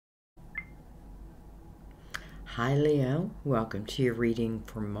Hi Leo, welcome to your reading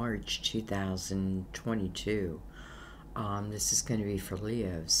for March 2022. This is going to be for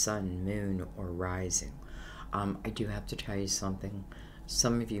Leo, Sun, Moon, or Rising. I do have to tell you something.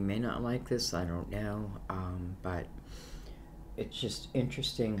 Some of you may not like this, I don't know, but it's just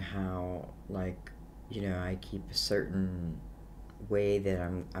interesting how, I keep a certain way that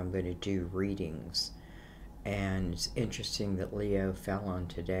I'm going to do readings. And it's interesting that Leo fell on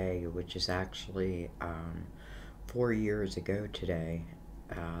today, which is actually 4 years ago today.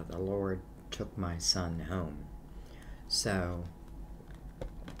 The Lord took my son home. So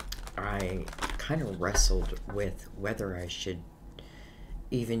I kind of wrestled with whether I should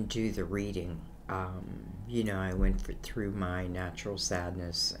even do the reading. I went through my natural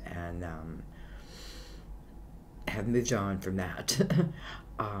sadness and have moved on from that.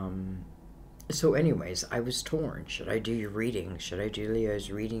 So anyways, I was torn. Should I do your reading? Should I do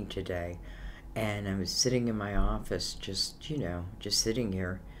Leo's reading today? And I was sitting in my office, just sitting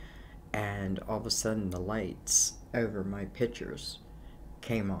here, and all of a sudden the lights over my pictures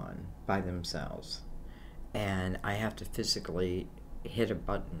came on by themselves. And I have to physically hit a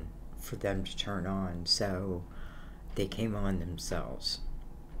button for them to turn on, so they came on themselves.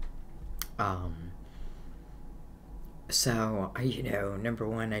 So, number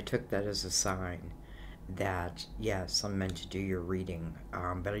one, I took that as a sign that, yes, I'm meant to do your reading.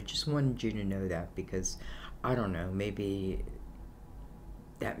 But I just wanted you to know that because, I don't know, maybe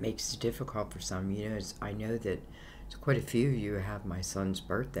that makes it difficult for some. I know that quite a few of you have my son's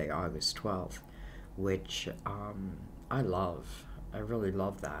birthday, August 12th, which I love. I really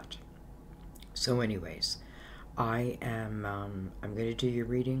love that. So anyways, I'm going to do your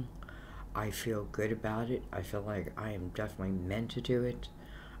reading. I feel good about it. I feel like I am definitely meant to do it.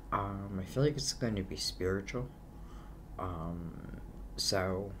 I feel like it's going to be spiritual.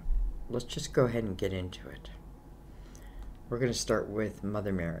 So let's just go ahead and get into it. We're going to start with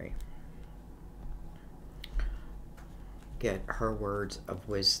Mother Mary. Get her words of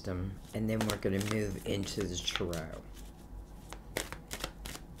wisdom, and then we're going to move into the tarot.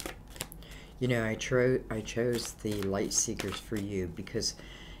 I chose the Light Seekers for you because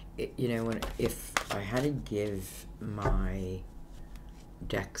if I had to give my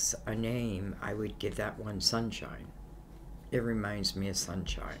decks a name, I would give that one Sunshine. It reminds me of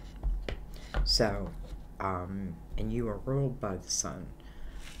sunshine. So, and you are ruled by the sun,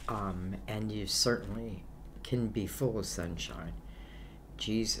 and you certainly can be full of sunshine.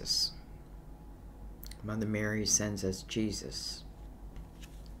 Jesus. Mother Mary sends us Jesus.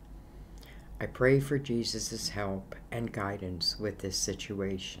 I pray for Jesus' help and guidance with this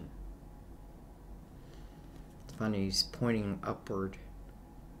situation. It's funny, he's pointing upward.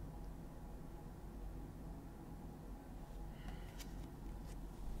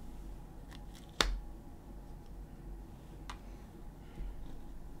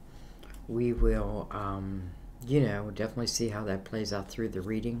 We will, definitely see how that plays out through the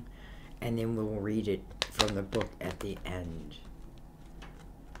reading, and then we'll read it from the book at the end.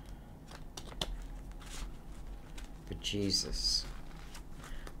 But Jesus,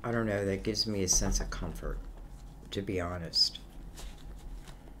 I don't know, that gives me a sense of comfort, to be honest.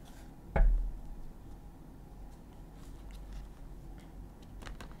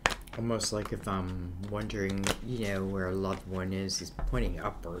 Almost like if I'm wondering, where a loved one is, he's pointing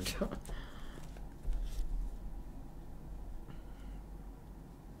upward.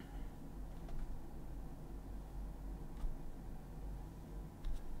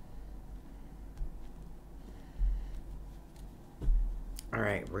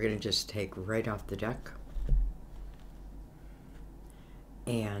 Alright, we're going to just take right off the deck.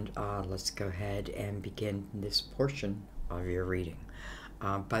 And let's go ahead and begin this portion of your reading.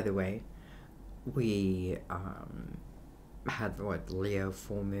 By the way, we had Leo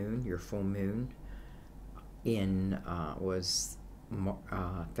full moon. Your full moon was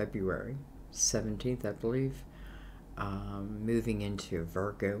February 17th, I believe. Moving into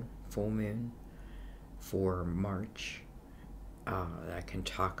Virgo full moon for March. I can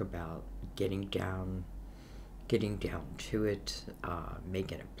talk about getting down to it,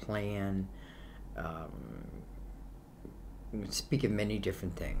 making a plan, speak of many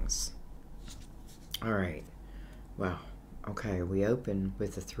different things. All right. Well, okay, we open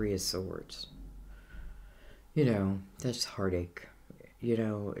with the Three of Swords. That's heartache.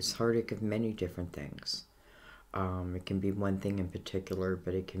 It's heartache of many different things. It can be one thing in particular,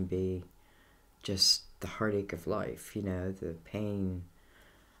 but it can be just the heartache of life, the pain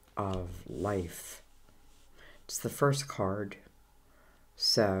of life. It's the first card,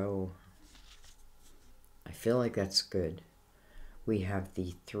 so I feel like that's good. We have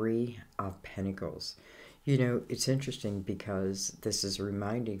the Three of Pentacles. You know, it's interesting because this is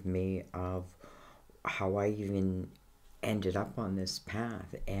reminding me of how I even ended up on this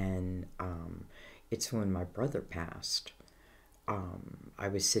path, and it's when my brother passed. I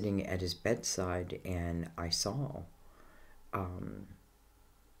was sitting at his bedside and I saw um,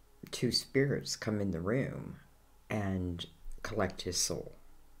 two spirits come in the room and collect his soul.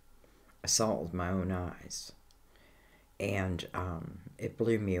 I saw it with my own eyes, and it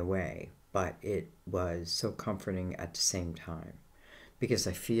blew me away, but it was so comforting at the same time because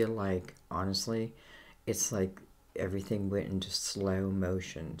I feel like, honestly, it's like everything went into slow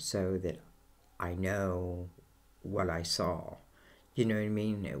motion so that I know what I saw. You know what I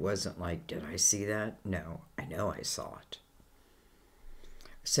mean? It wasn't like, did I see that? No, I know I saw it.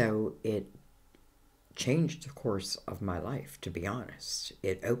 So it changed the course of my life, to be honest.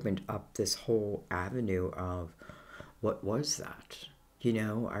 It opened up this whole avenue of what was that? You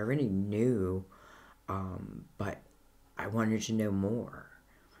know, I already knew, but I wanted to know more.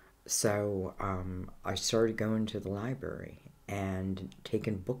 So I started going to the library and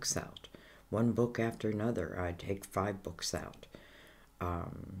taking books out, one book after another. I'd take 5 books out,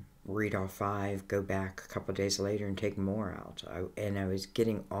 read all 5, go back a couple of days later and take more out. And I was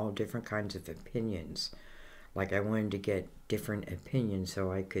getting all different kinds of opinions. Like, I wanted to get different opinions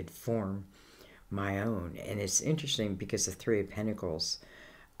so I could form my own. And it's interesting because the 3 of Pentacles,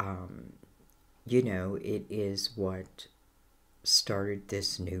 you know, it is what started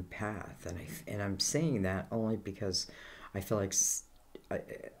this new path. And I'm saying that only because I feel like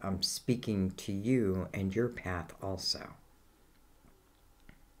I'm speaking to you and your path also.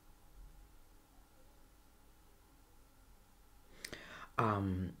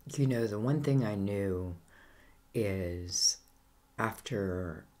 You know, the one thing I knew is,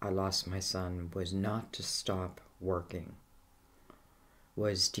 after I lost my son, was not to stop working,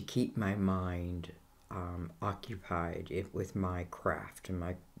 was to keep my mind occupied with my craft and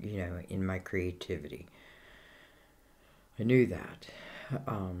my, you know, in my creativity. I knew that,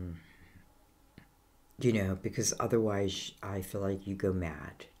 you know, because otherwise I feel like you go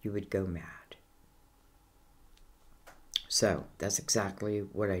mad. You would go mad. So that's exactly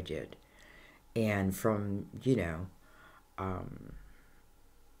what I did. And from, you know, I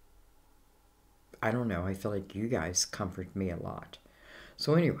don't know, I feel like you guys comfort me a lot.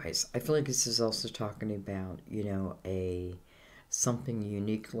 So anyways, I feel like this is also talking about, you know, something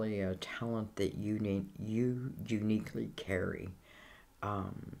uniquely, a talent that you uniquely carry.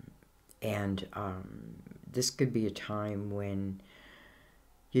 And this could be a time when,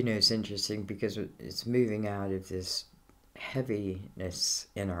 you know, it's interesting because it's moving out of this heaviness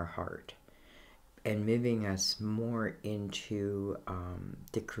in our heart and moving us more into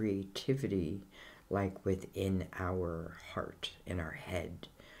the creativity, like within our heart, in our head.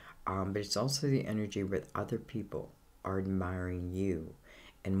 But it's also the energy where other people are admiring you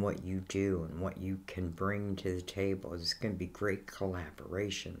and what you do and what you can bring to the table. It's going to be great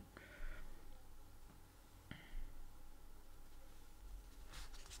collaboration.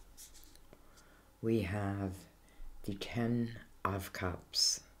 We have the 10 of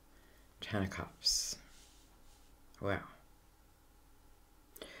Cups. 10 of Cups. Wow.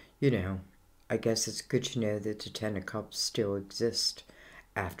 You know, I guess it's good to know that the 10 of Cups still exist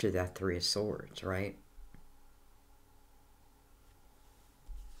after that 3 of Swords, right?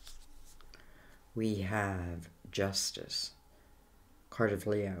 We have Justice. Card of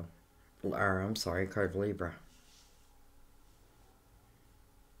Leo. Or, I'm sorry, card of Libra.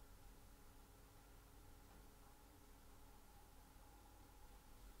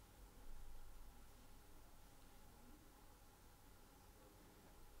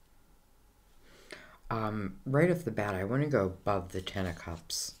 Right off the bat, I want to go above the 10 of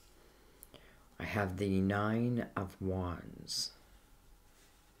Cups. I have the 9 of Wands.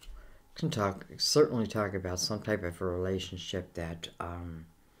 Can certainly talk about some type of a relationship that,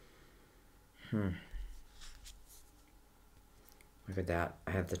 look at that.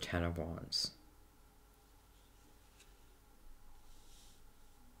 I have the 10 of Wands.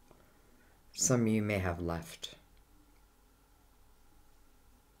 Some of you may have left.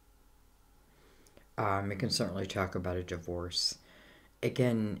 It can certainly talk about a divorce.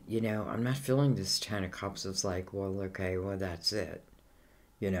 Again, you know, I'm not feeling this 10 of Cups. It's like, well, okay, well, that's it.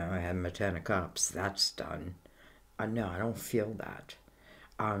 You know, I have my 10 of Cups. That's done. No, I don't feel that.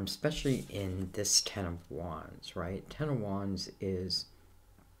 Especially in this 10 of Wands, right? 10 of Wands is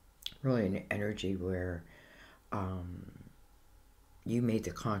really an energy where you made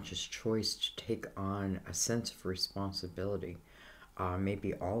the conscious choice to take on a sense of responsibility,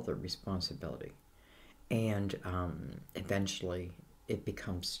 maybe all the responsibility. And eventually it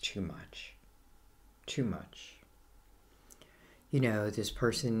becomes too much. too much. You know, this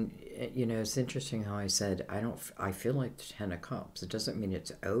person, you know, it's interesting how I said, I feel like the Ten of Cups. It doesn't mean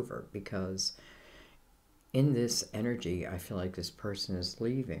it's over, because in this energy, I feel like this person is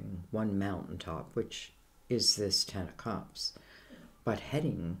leaving one mountaintop, which is this Ten of Cups, but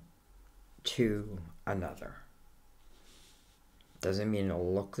heading to another. Doesn't mean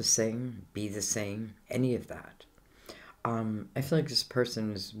it'll look the same, be the same, any of that. I feel like this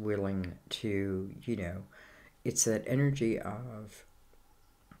person is willing to, you know, it's that energy of,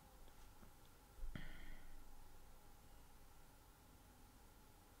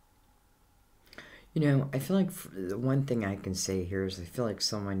 you know, I feel like the one thing I can say here is I feel like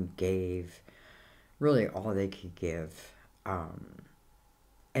someone gave really all they could give,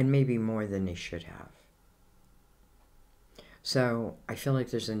 and maybe more than they should have. So I feel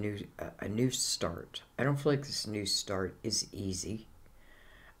like there's a new start. I don't feel like this new start is easy.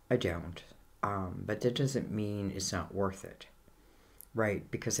 I don't. But that doesn't mean it's not worth it, right?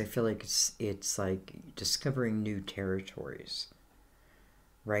 Because I feel like it's like discovering new territories,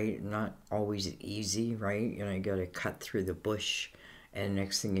 right? Not always easy, right? You know, you got to cut through the bush, and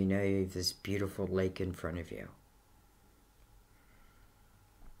next thing you know, you have this beautiful lake in front of you.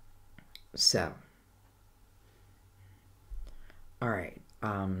 So, all right,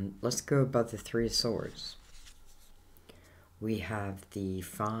 let's go about the Three of Swords. We have the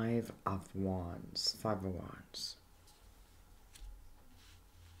Five of Wands. Five of Wands.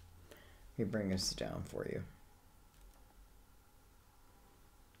 Let me bring this down for you.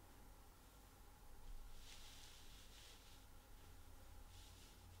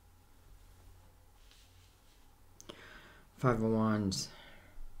 Five of Wands.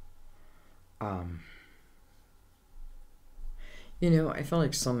 You know, I feel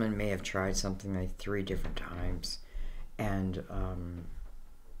like someone may have tried something like 3 different times, and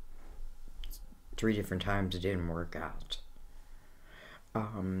 3 different times it didn't work out.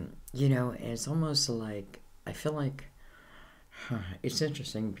 You know, and it's almost like, I feel like, it's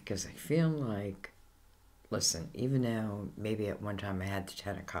interesting because I feel like, listen, even though maybe at one time I had the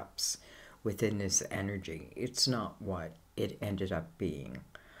Ten of Cups within this energy, it's not what it ended up being.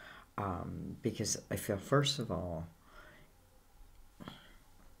 Because I feel, first of all,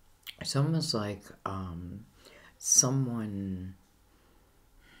 it's almost like someone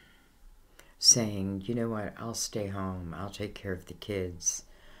saying, you know what, I'll stay home, I'll take care of the kids,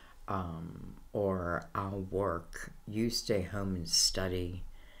 or I'll work, you stay home and study.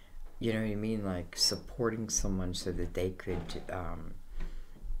 You know what I mean? Like supporting someone so that they could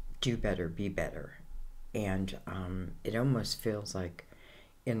do better, be better. And it almost feels like,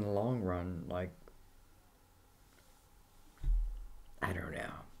 in the long run, like, I don't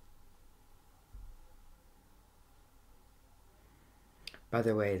know. By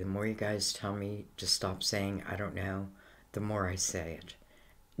the way, the more you guys tell me to stop saying I don't know, the more I say it.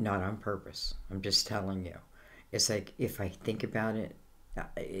 Not on purpose. I'm just telling you. It's like, if I think about it,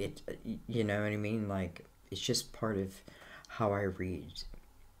 you know what I mean? Like, it's just part of how I read.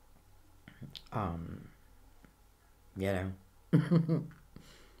 You know?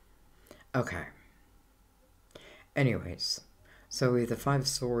 Okay. Anyways, so we have the Five of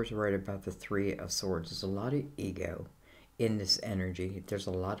Swords right about the Three of Swords. There's a lot of ego in this energy. There's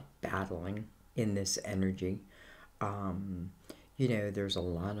a lot of battling in this energy. You know, there's a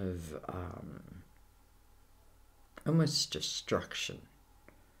lot of almost destruction,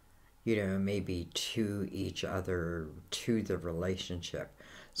 you know, maybe to each other, to the relationship.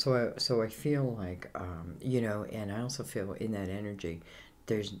 So I feel like, you know, and I also feel in that energy,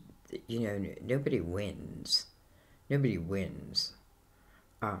 there's, you know, nobody wins. Nobody wins.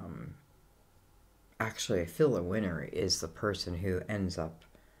 Actually, I feel the winner is the person who ends up,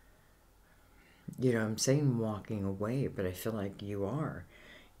 you know, I'm saying walking away, but I feel like you are.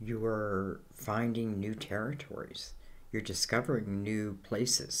 You are finding new territories. You're discovering new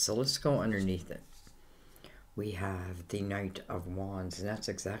places. So let's go underneath it. We have the Knight of Wands, and that's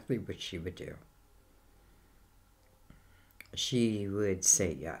exactly what she would do. She would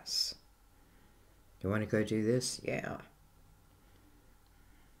say yes. You want to go do this? Yeah.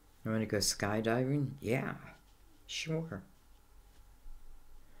 You want to go skydiving? Yeah. Sure.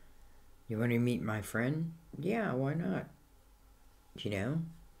 You want to meet my friend? Yeah, why not? You know?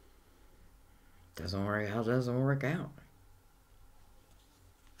 Doesn't work out, doesn't work out.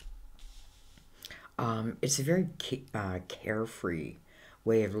 It's a very carefree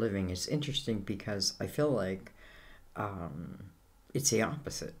way of living. It's interesting because I feel like it's the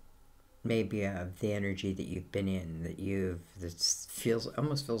opposite, maybe, of the energy that you've been in, that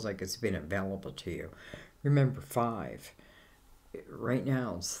almost feels like it's been available to you. Remember, 5. right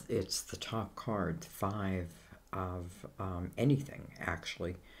now it's the top card, 5 of anything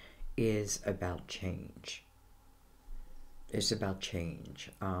actually, is about change. It's about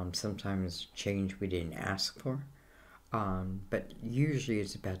change. Sometimes change we didn't ask for, but usually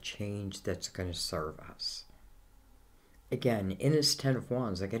it's about change that's going to serve us. Again, in this Ten of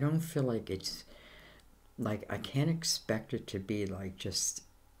Wands, like I don't feel like it's like I can't expect it to be like just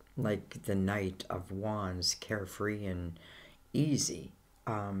like the Knight of Wands, carefree and easy.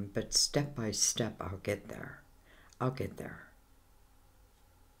 But step by step, I'll get there. I'll get there.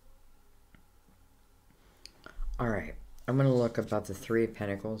 All right, I'm going to look above the Three of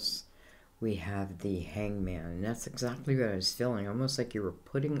Pentacles. We have the Hangman, and that's exactly what I was feeling. Almost like you were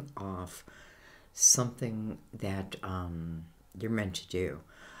putting off something that you're meant to do.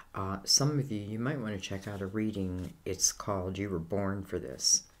 Some of you might want to check out a reading. It's called You Were Born for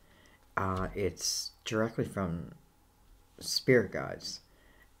This. It's directly from Spirit Guides,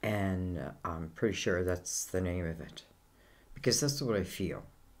 and I'm pretty sure that's the name of it, because that's what I feel.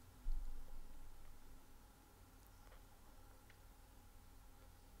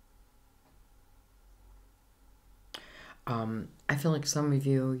 I feel like some of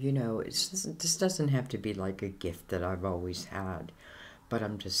you, you know, this doesn't have to be like a gift that I've always had, but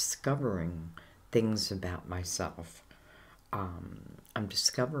I'm discovering things about myself. I'm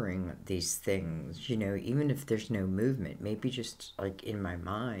discovering these things, you know, even if there's no movement, maybe just like in my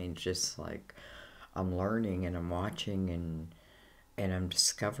mind, just like I'm learning and I'm watching and I'm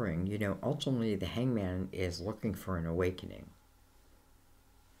discovering, you know, ultimately the Hangman is looking for an awakening.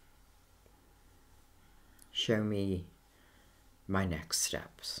 Show me my next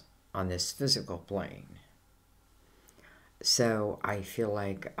steps on this physical plane. So I feel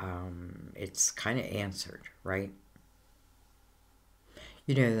like it's kind of answered, right?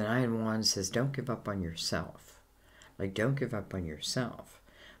 You know, the Nine of Wands says, don't give up on yourself. Like, don't give up on yourself.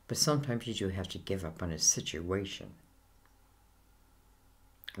 But sometimes you do have to give up on a situation.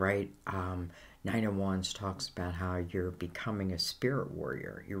 Right? Nine of Wands talks about how you're becoming a spirit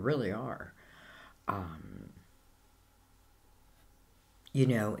warrior. You really are. You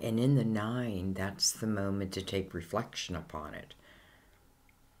know, and in the 9, that's the moment to take reflection upon it.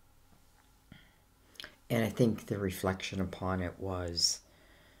 And I think the reflection upon it was,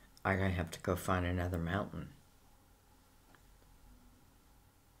 I have to go find another mountain.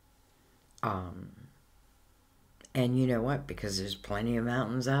 And you know what? Because there's plenty of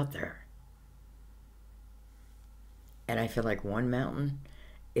mountains out there. And I feel like one mountain,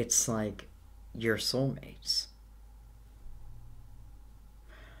 it's like your soulmates.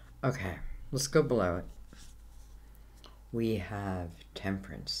 Okay, let's go below it. We have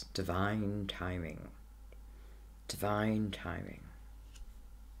Temperance, divine timing. Divine timing.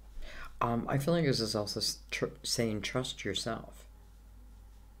 I feel like this is also saying trust yourself.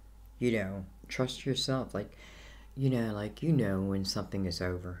 You know, trust yourself. Like, you know when something is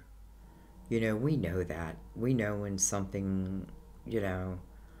over. You know, we know that. We know when something, you know,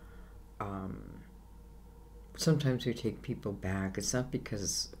 sometimes we take people back. It's not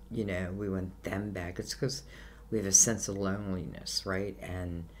because, you know, we want them back. It's because we have a sense of loneliness, right?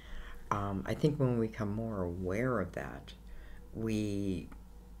 And I think when we become more aware of that,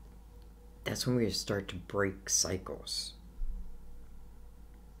 that's when we start to break cycles.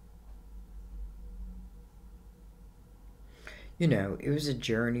 You know, it was a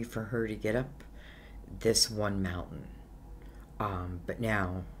journey for her to get up this one mountain. But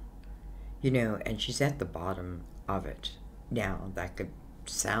now, you know, and she's at the bottom of it. Now, that could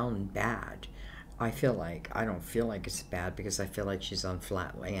sound bad. I don't feel like it's bad because I feel like she's on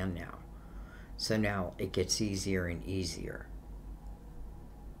flat land now. So now it gets easier and easier.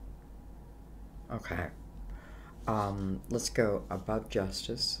 Okay. Let's go above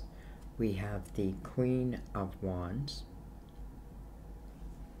Justice. We have the Queen of Wands.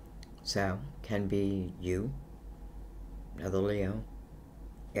 So, can be you, another Leo,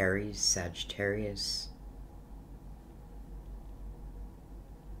 Aries, Sagittarius.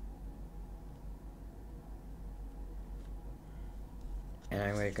 And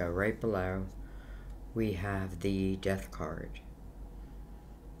I'm going to go right below. We have the Death card.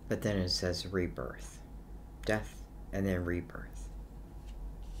 But then it says rebirth. Death and then rebirth.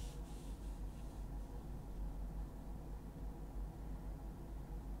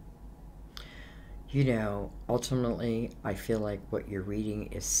 You know, ultimately, I feel like what your reading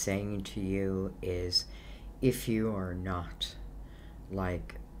is saying to you is if you are not,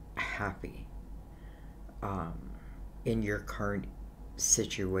 like, happy in your current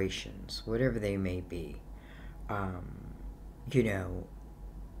situations, whatever they may be, you know,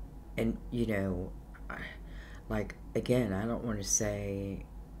 and, you know, like, again, I don't want to say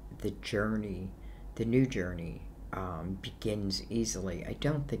the journey, the new journey, begins easily. I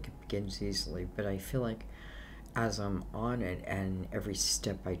don't think it begins easily, but I feel like as I'm on it and every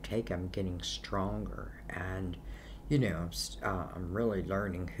step I take, I'm getting stronger. And, you know, I'm really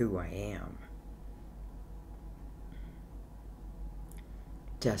learning who I am.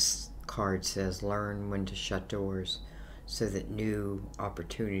 Death card says, learn when to shut doors so that new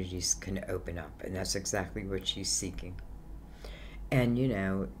opportunities can open up. And that's exactly what she's seeking. And, you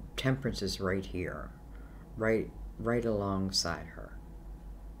know, Temperance is right here, right alongside her.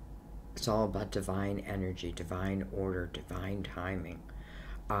 It's all about divine energy, divine order, divine timing.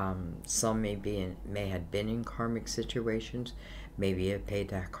 Some may have been in karmic situations, maybe have paid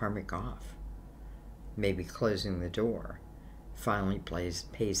that karmic off. Maybe closing the door finally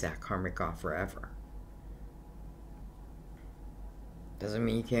pays that karmic off forever. Doesn't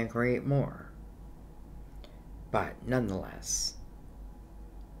mean you can't create more. But nonetheless,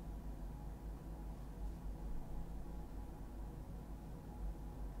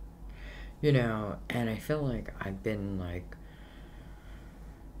 you know, and I feel like I've been like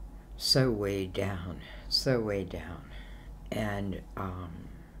so weighed down. And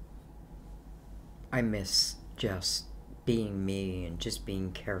I miss just being me and just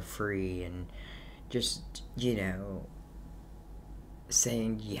being carefree and just, you know,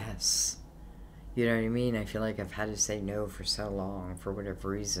 saying yes. You know what I mean? I feel like I've had to say no for so long for whatever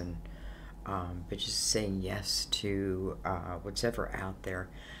reason. But just saying yes to what's ever out there.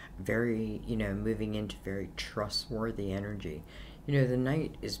 Very, you know, moving into very trustworthy energy. You know, the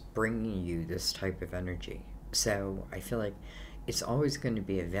night is bringing you this type of energy. So I feel like it's always going to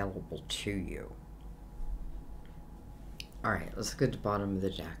be available to you. Alright, let's look at the bottom of the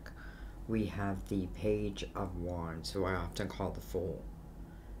deck. We have the Page of Wands, who I often call the Fool.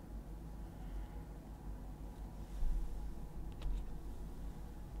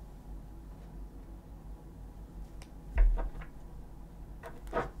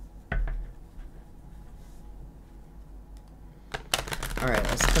 Alright,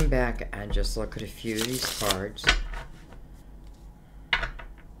 let's come back and just look at a few of these cards.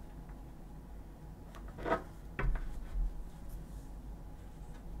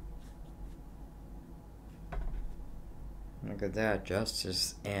 Look at that,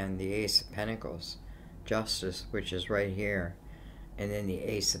 Justice and the Ace of Pentacles. Justice, which is right here. And then the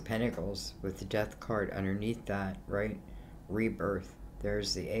Ace of Pentacles with the Death card underneath that, right? Rebirth.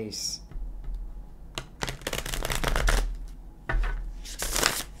 There's the Ace.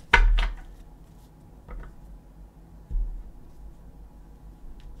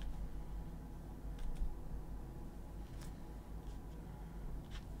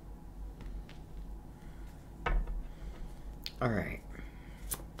 All right.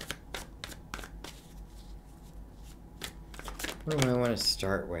 What do I want to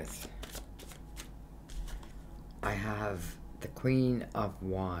start with? I have the Queen of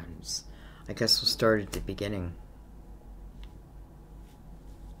Wands. I guess we'll start at the beginning.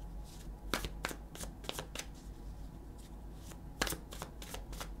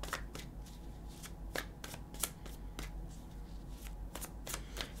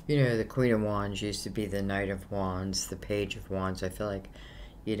 You know, the Queen of Wands used to be the Knight of Wands, the Page of Wands. I feel like,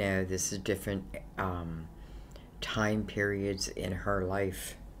 you know, this is different time periods in her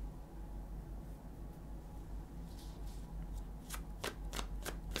life.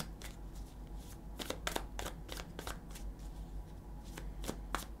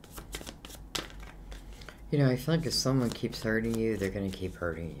 You know, I feel like if someone keeps hurting you, they're going to keep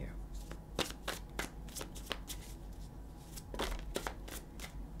hurting you.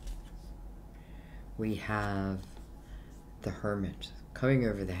 We have the Hermit coming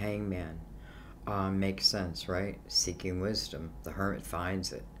over the Hangman. Makes sense, right? Seeking wisdom. The Hermit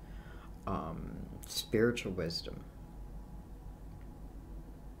finds it. Spiritual wisdom.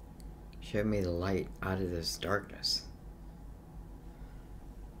 Show me the light out of this darkness.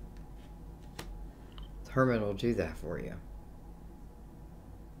 The Hermit will do that for you.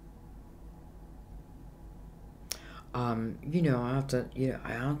 You know, I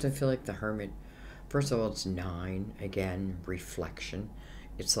often feel like the Hermit. First of all, it's 9, again, reflection.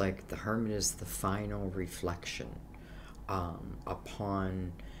 It's like the Hermit is the final reflection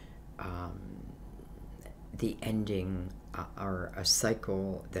upon the ending or a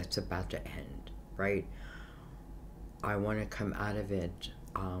cycle that's about to end, right? I want to come out of it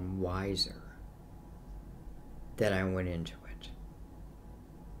wiser than I went into it.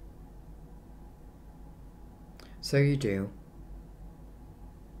 So you do.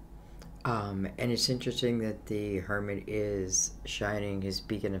 And it's interesting that the Hermit is shining his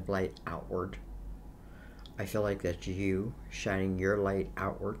beacon of light outward. I feel like that's you shining your light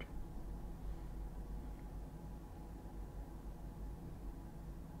outward.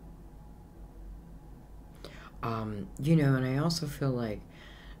 You know, and I also feel like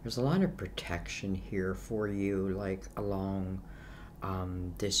there's a lot of protection here for you, like along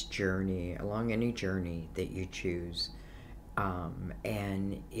this journey, along any journey that you choose.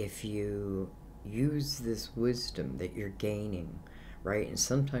 And if you use this wisdom that you're gaining, right? And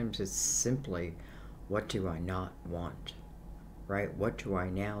sometimes it's simply, what do I not want, right? What do I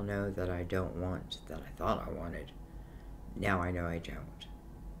now know that I don't want, that I thought I wanted? Now I know I don't.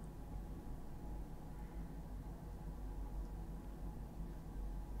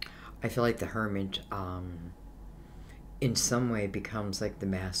 I feel like the Hermit, in some way, becomes like the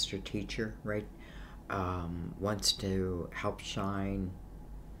master teacher, right? Wants to help shine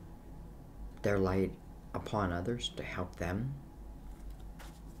their light upon others, to help them.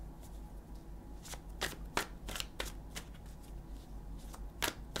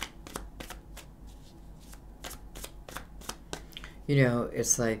 You know,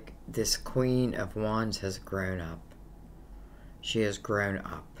 it's like this Queen of Wands has grown up. She has grown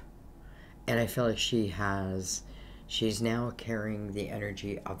up. And I feel like she's now carrying the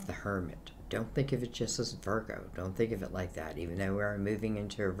energy of the Hermit. Don't think of it just as Virgo. Don't think of it like that, even though we're moving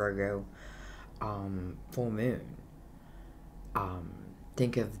into a Virgo full moon.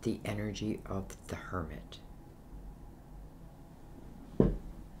 Think of the energy of the Hermit.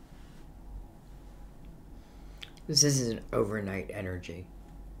 This isn't an overnight energy.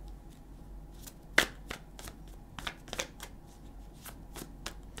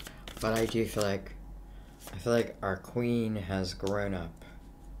 But I do feel like, our Queen has grown up.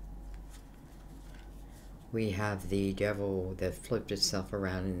 We have the Devil that flipped itself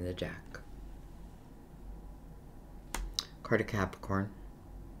around in the deck. Card of Capricorn.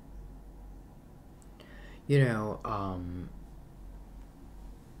 You know,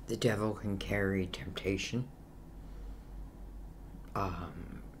 the Devil can carry temptation.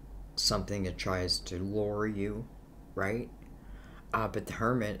 Something that tries to lure you, right? But the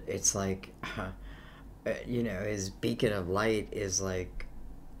Hermit, it's like, you know, his beacon of light is like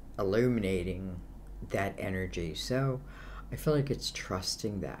illuminating that energy. So I feel like it's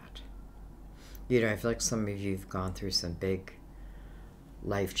trusting that. You know, I feel like some of you have gone through some big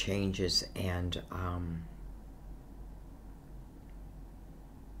life changes, and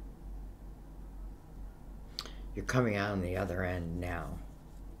you're coming out on the other end now.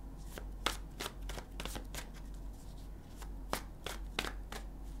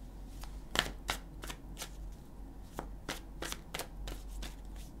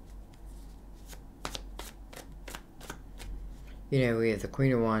 You know, we have the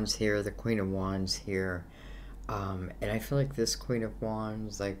Queen of Wands here, the Queen of Wands here. And I feel like this Queen of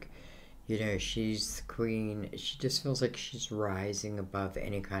Wands, like, you know, she's the queen. She just feels like she's rising above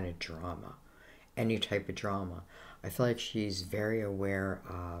any kind of drama, any type of drama. I feel like she's very aware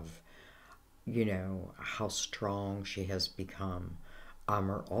of, you know, how strong she has become,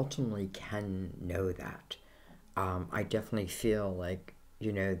 or ultimately can know that. I definitely feel like,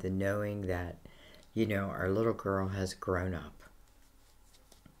 you know, the knowing that, you know, our little girl has grown up.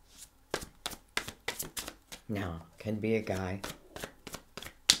 Now, can be a guy,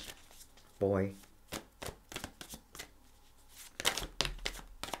 boy.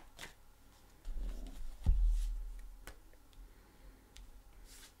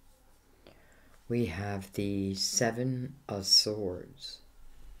 We have the Seven of Swords.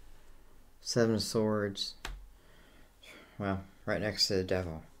 Seven of Swords, well, right next to the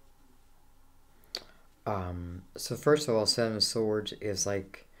Devil. So first of all, Seven of Swords is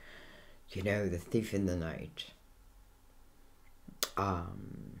like, you know, the thief in the night.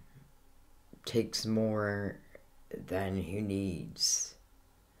 Takes more than he needs.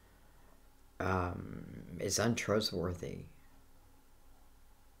 Is untrustworthy.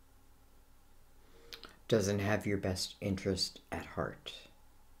 Doesn't have your best interest at heart.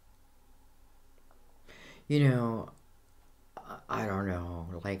 You know, I don't know,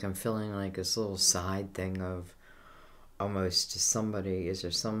 like I'm feeling like this little side thing of almost somebody, is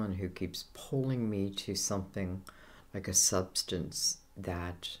there someone who keeps pulling me to something like a substance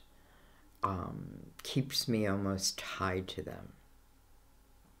that keeps me almost tied to them.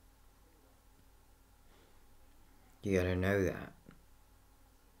 You gotta know that.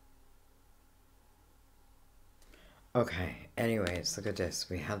 Okay, anyways, look at this.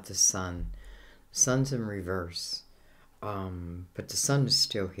 We have the Sun. Sun's in reverse. But the Sun is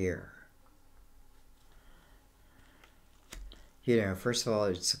still here. You know, first of all,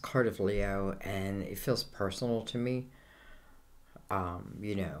 it's a card of Leo, and it feels personal to me.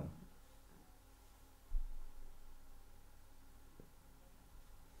 You know,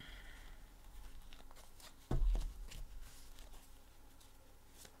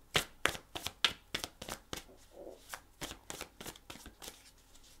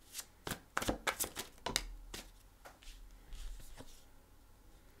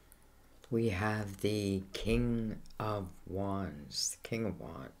 We have the King of Wands. The King of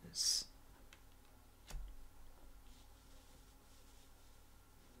Wands.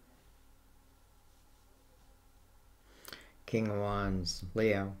 King of Wands,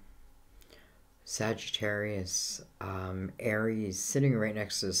 Leo, Sagittarius, Aries, sitting right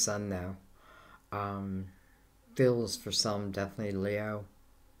next to the sun though. Feels for some definitely Leo.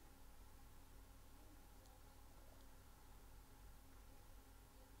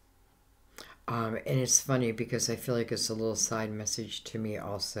 And it's funny because I feel like it's a little side message to me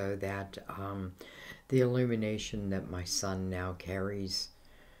also that the illumination that my sun now carries,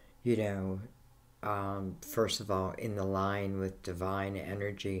 you know, first of all, in the line with divine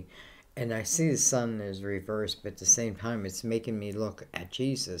energy. And I see the sun is reversed, but at the same time, it's making me look at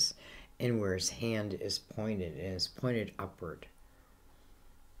Jesus and where his hand is pointed, and it's pointed upward.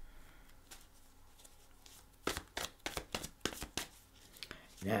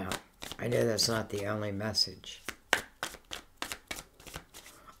 Now, I know that's not the only message.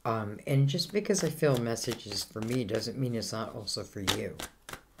 And just because I feel messages for me doesn't mean it's not also for you.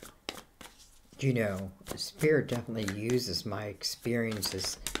 You know, Spirit definitely uses my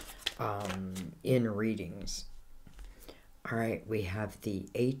experiences in readings. All right, we have the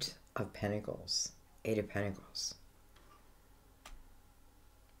Eight of Pentacles. Eight of Pentacles.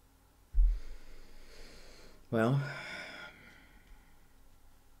 Well,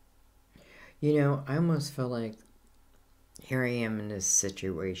 you know, I almost feel like here I am in this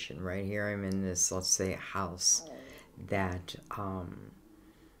situation, right? Here I'm in this, let's say, house that,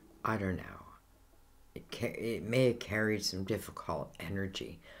 I don't know. It may have carried some difficult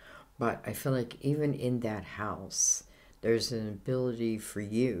energy, but I feel like even in that house, there's an ability for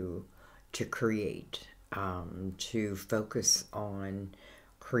you to create, to focus on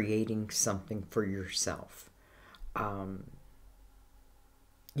creating something for yourself.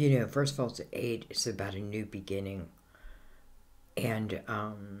 You know, first of all, it's 8. It's about a new beginning. And,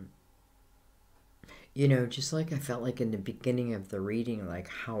 you know, just like I felt like in the beginning of the reading, like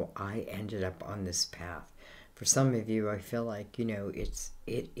how I ended up on this path. For some of you, I feel like, you know,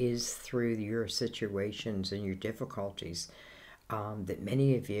 it is through your situations and your difficulties that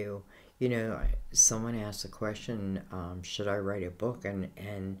many of you, you know, someone asked a question, should I write a book?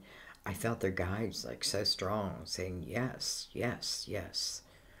 And I felt their guides like so strong, saying yes, yes, yes.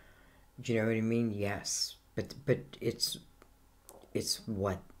 Do you know what I mean? Yes. But it's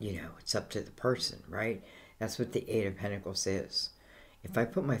what, you know, it's up to the person, right? That's what the Eight of Pentacles is. If I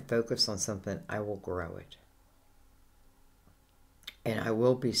put my focus on something, I will grow it. And I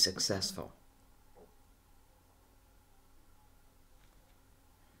will be successful.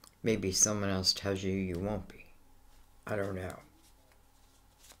 Maybe someone else tells you you won't be. I don't know.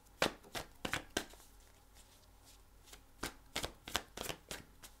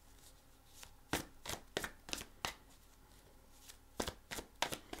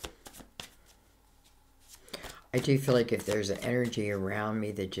 I do feel like if there's an energy around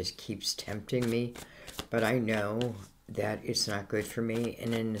me that just keeps tempting me, but I know that it's not good for me.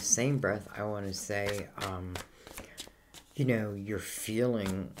 And in the same breath, I want to say, you know, you're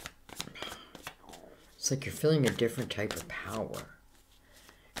feeling, it's like you're feeling a different type of power.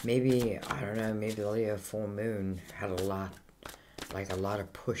 Maybe, I don't know, maybe the Leo full moon had a lot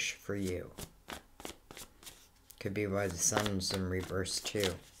of push for you. Could be why the sun's in reverse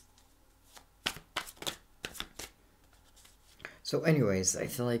too. So anyways, I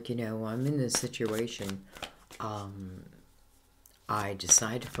feel like, you know, I'm in this situation. I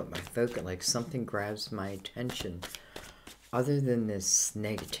decide to put my focus, like something grabs my attention. Other than this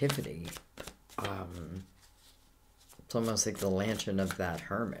negativity, it's almost like the lantern of that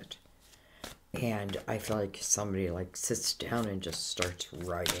hermit. And I feel like somebody like sits down and just starts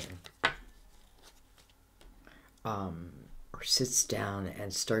writing. Or sits down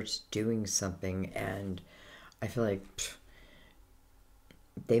and starts doing something, and I feel like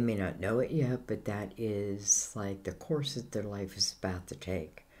they may not know it yet, but that is like the course that their life is about to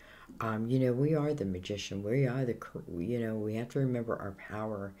take. You know, we are the magician. We are the, you know, we have to remember our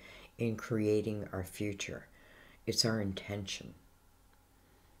power in creating our future. It's our intention.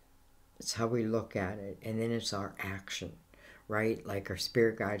 It's how we look at it. And then it's our action, right? Like our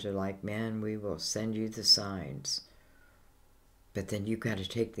spirit guides are like, man, we will send you the signs. But then you got to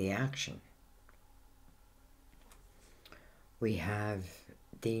take the action. We have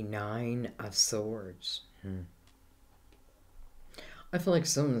the Nine of Swords. I feel like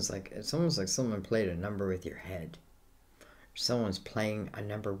it's almost like someone played a number with your head. Someone's playing a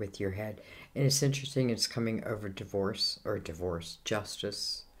number with your head. And it's interesting, it's coming over divorce or divorce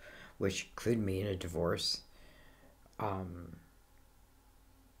justice, which could mean a divorce.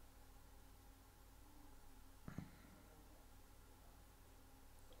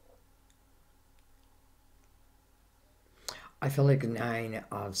 I feel like a Nine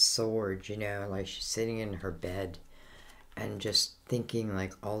of Swords, you know, like she's sitting in her bed and just thinking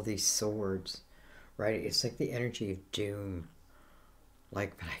like all these swords, right? It's like the energy of doom.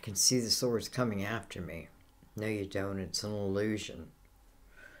 Like, but I can see the swords coming after me. No, you don't. It's an illusion.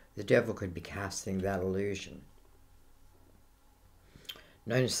 The devil could be casting that illusion.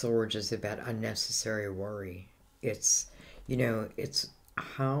 Nine of Swords is about unnecessary worry. It's, you know, it's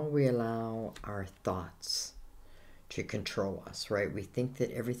how we allow our thoughts to control us, right? We think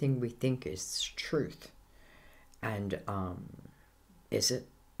that everything we think is truth. And, is it?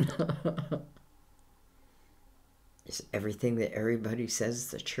 Is everything that everybody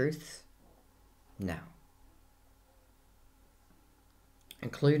says the truth? No.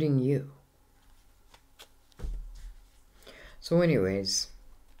 Including you. So anyways,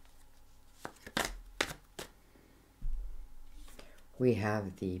 we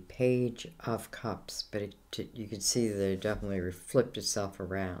have the Page of Cups, but you can see that it definitely flipped itself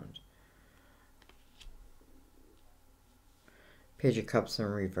around. Page of Cups in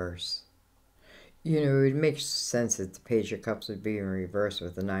reverse. You know, it makes sense that the Page of Cups would be in reverse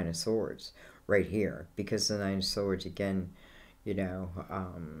with the Nine of Swords right here, because the Nine of Swords, again, you know,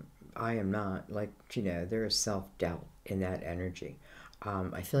 I am not, like, you know, there is self-doubt in that energy.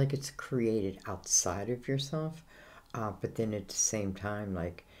 I feel like it's created outside of yourself, but then at the same time,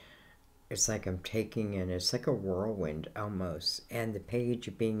 like, it's like I'm taking in, it's like a whirlwind almost. And the Page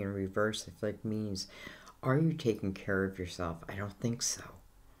being in reverse, I feel like means, are you taking care of yourself? I don't think so.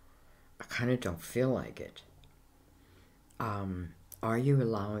 I kind of don't feel like it. Are you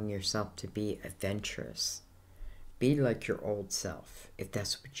allowing yourself to be adventurous? Be like your old self, if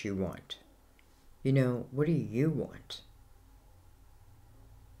that's what you want. You know, what do you want?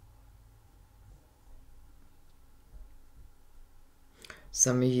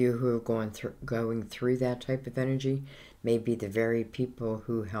 Some of you who are going through that type of energy may be the very people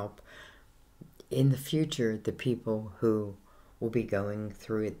who help in the future, the people who will be going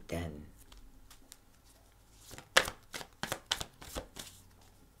through it then.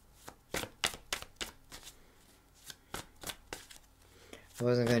 I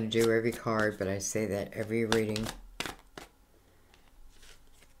wasn't going to do every card, but I say that every reading.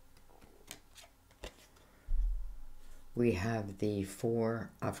 We have the Four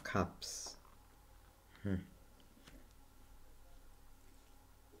of Cups.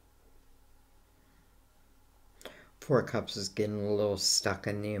 Four of Cups is getting a little stuck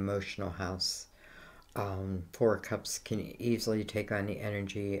in the emotional house. Four of Cups can easily take on the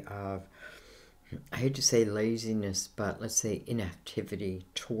energy of, I hate to say laziness, but let's say inactivity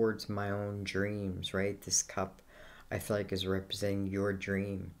towards my own dreams, right? This cup, I feel like, is representing your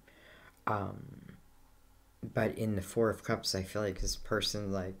dream. But in the Four of Cups, I feel like this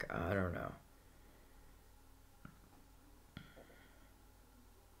person, like, I don't know.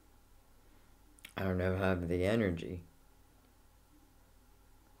 I don't know how the energy.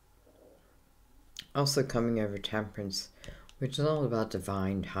 Also coming over Temperance, which is all about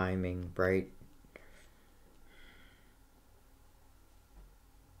divine timing, right?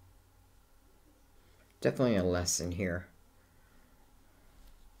 Definitely a lesson here.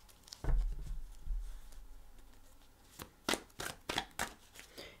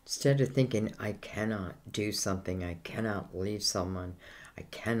 Instead of thinking, I cannot do something, I cannot leave someone, I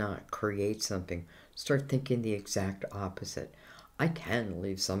cannot create something, start thinking the exact opposite. I can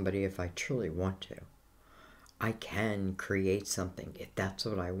leave somebody if I truly want to. I can create something if that's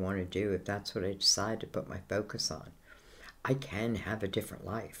what I want to do, if that's what I decide to put my focus on. I can have a different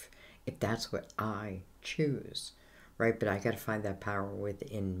life if that's what I choose, right? But I got to find that power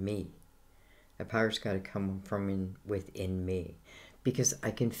within me. That power's got to come from within me, because I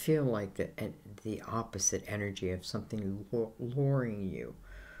can feel like the opposite energy of something luring you,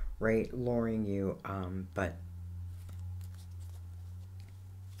 right? Luring you, but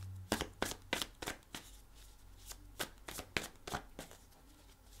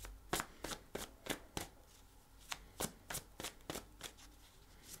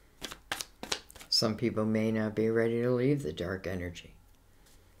some people may not be ready to leave the dark energy.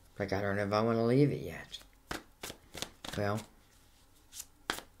 Like, I don't know if I want to leave it yet.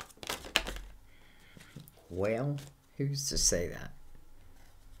 Well, who's to say that?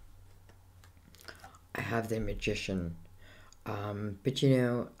 I have the Magician. But you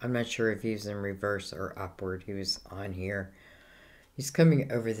know, I'm not sure if he's in reverse or upward. He was on here. He's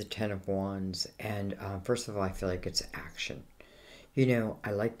coming over the Ten of Wands. And first of all, I feel like it's action. You know,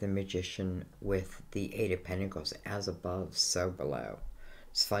 I like the Magician with the Eight of Pentacles, as above, so below.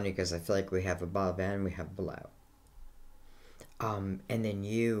 It's funny because I feel like we have above and we have below. And then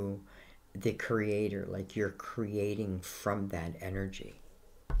you, the creator, like you're creating from that energy.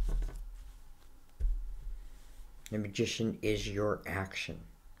 The magician is your action.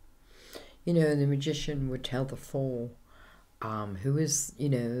 You know, the magician would tell the fool, who is, you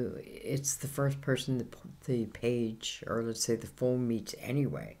know, it's the first person that the page, or let's say the fool meets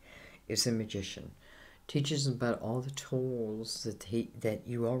anyway, is a magician. Teaches them about all the tools that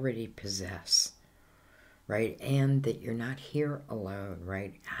you already possess, right? And that you're not here alone,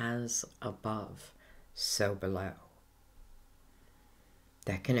 right? As above, so below.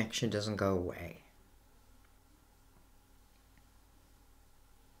 That connection doesn't go away.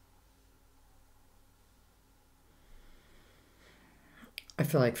 I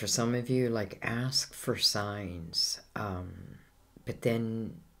feel like for some of you, like, ask for signs, but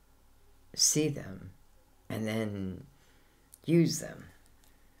then see them and then use them.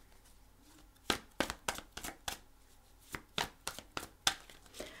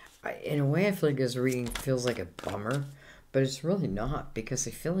 In a way, I feel like this reading feels like a bummer, but it's really not, because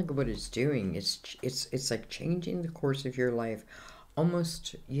I feel like what it's doing, it's like changing the course of your life,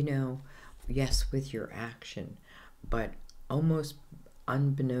 almost, you know, yes, with your action, but almost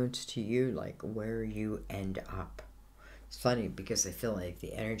unbeknownst to you, like where you end up. It's funny because I feel like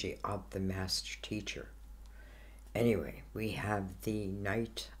the energy of the master teacher. Anyway, we have the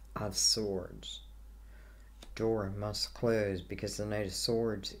Knight of Swords. Door must close because the Knight of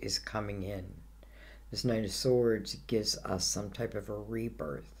Swords is coming in. This Knight of Swords gives us some type of a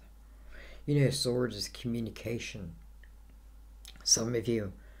rebirth. You know, swords is communication. Some of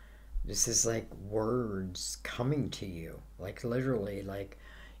you, this is like words coming to you, like literally, like,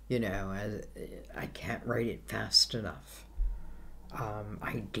 you know, I can't write it fast enough.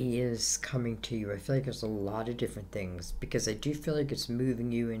 Ideas coming to you. I feel like there's a lot of different things, because I do feel like it's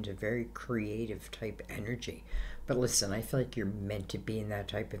moving you into very creative type energy. But listen, I feel like you're meant to be in that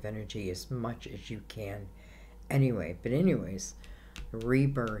type of energy as much as you can anyway. But anyways,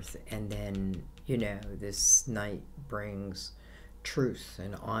 rebirth, and then, you know, this night brings truth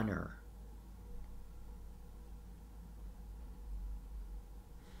and honor.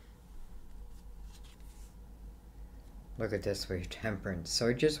 Look at this way, temperance. So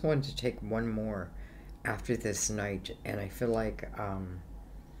I just wanted to take one more after this night, and I feel like,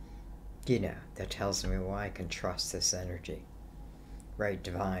 you know, that tells me why I can trust this energy. Right,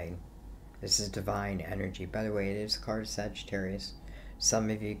 divine. This is divine energy. By the way, it is a card of Sagittarius. Some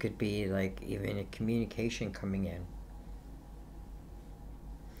of you could be like even a communication coming in.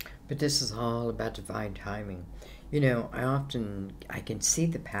 But this is all about divine timing. You know, I can see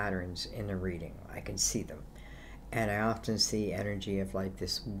the patterns in the reading. I can see them. And I often see energy of like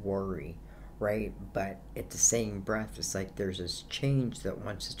this worry, right? But at the same breath, it's like there's this change that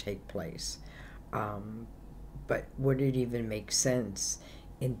wants to take place. But would it even make sense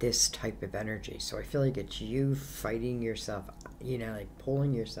in this type of energy? So I feel like it's you fighting yourself, you know, like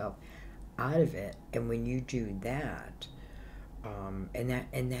pulling yourself out of it. And when you do that, and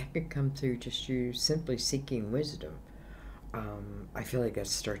that could come through just you simply seeking wisdom. I feel like that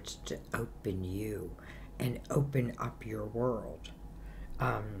starts to open you and open up your world.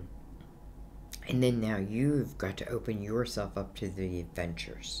 And then now you've got to open yourself up to the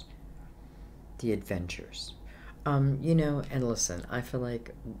adventures. The adventures. You know, and listen, I feel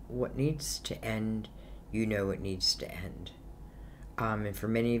like what needs to end, you know it needs to end. And for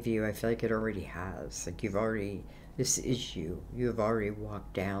many of you, I feel like it already has. Like you've already, this is you. You have already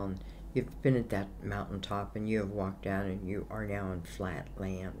walked down. You've been at that mountaintop and you have walked down and you are now on flat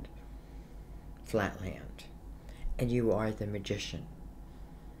land. Flatland. And you are the magician.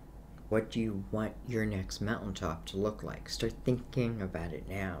 What do you want your next mountaintop to look like? Start thinking about it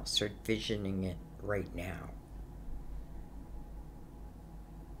now. Start visioning it right now.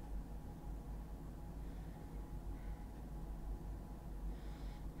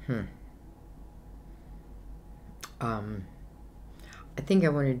 I think I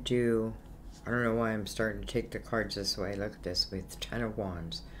want to do, I don't know why I'm starting to take the cards this way. Look at this with 10 of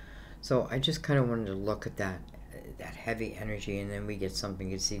Wands. So I just kind of wanted to look at that heavy energy, and then we get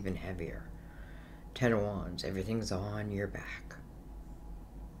something that's even heavier. 10 of Wands, everything's on your back.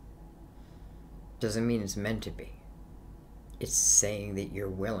 Doesn't mean it's meant to be. It's saying that you're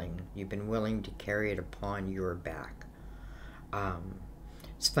willing. You've been willing to carry it upon your back.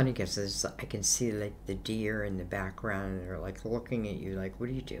 It's funny because I can see like the deer in the background, and they're like looking at you like, what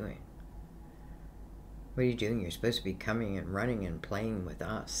are you doing? What are you doing? You're supposed to be coming and running and playing with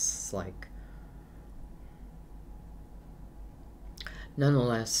us. Like,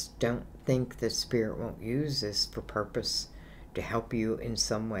 nonetheless, don't think that Spirit won't use this for purpose to help you in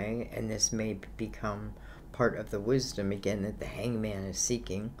some way, and this may become part of the wisdom again that the Hangman is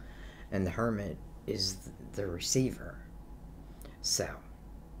seeking. and the Hermit is the receiver. So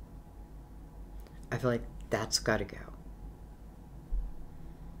I feel like that's got to go.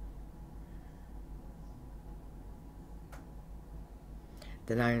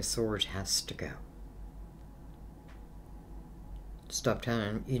 The Nine of Swords has to go. Stop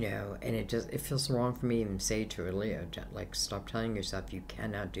telling, and it feels wrong for me even to say to a Leo, like, stop telling yourself you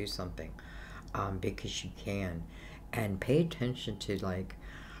cannot do something, because you can. And pay attention to, like,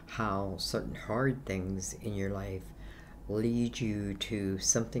 how certain hard things in your life lead you to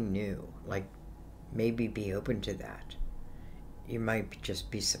something new. Like, maybe be open to that. You might just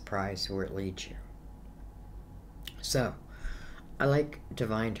be surprised where it leads you. So, I like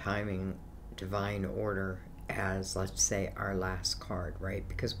divine timing, divine order as, let's say, our last card, right?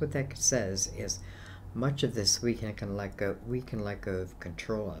 Because what that says is much of this we can let go of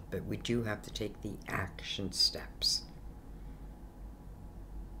control of, but we do have to take the action steps.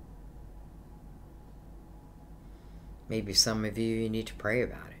 Maybe some of you need to pray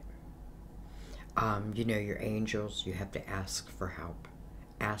about it. Your angels, you have to ask for help.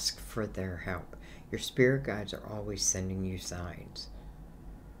 Ask for their help. Your spirit guides are always sending you signs.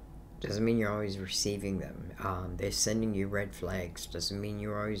 Doesn't mean you're always receiving them. They're sending you red flags. Doesn't mean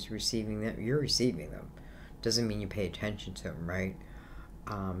you're always receiving them. You're receiving them. Doesn't mean you pay attention to them, right?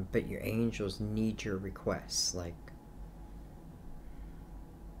 But your angels need your requests.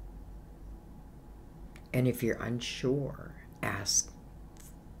 And if you're unsure, ask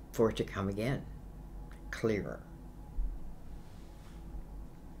for it to come again. Clearer.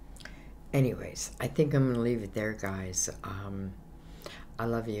 Anyways, I think I'm going to leave it there, guys. I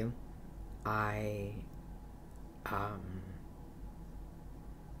love you. I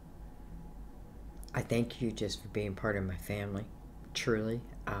thank you just for being part of my family, truly.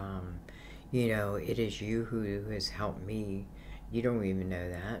 It is you who has helped me. You don't even know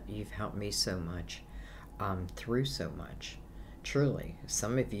that. You've helped me so much, through so much. Truly,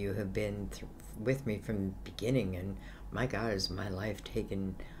 some of you have been with me from the beginning, and my God, has my life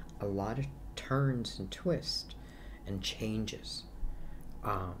taken a lot of turns and twists and changes.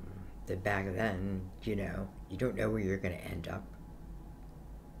 That back then, you don't know where you're going to end up.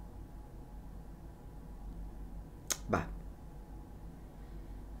 But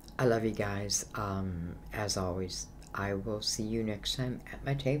I love you guys. As always, I will see you next time at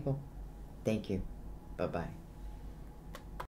my table. Thank you. Bye-bye.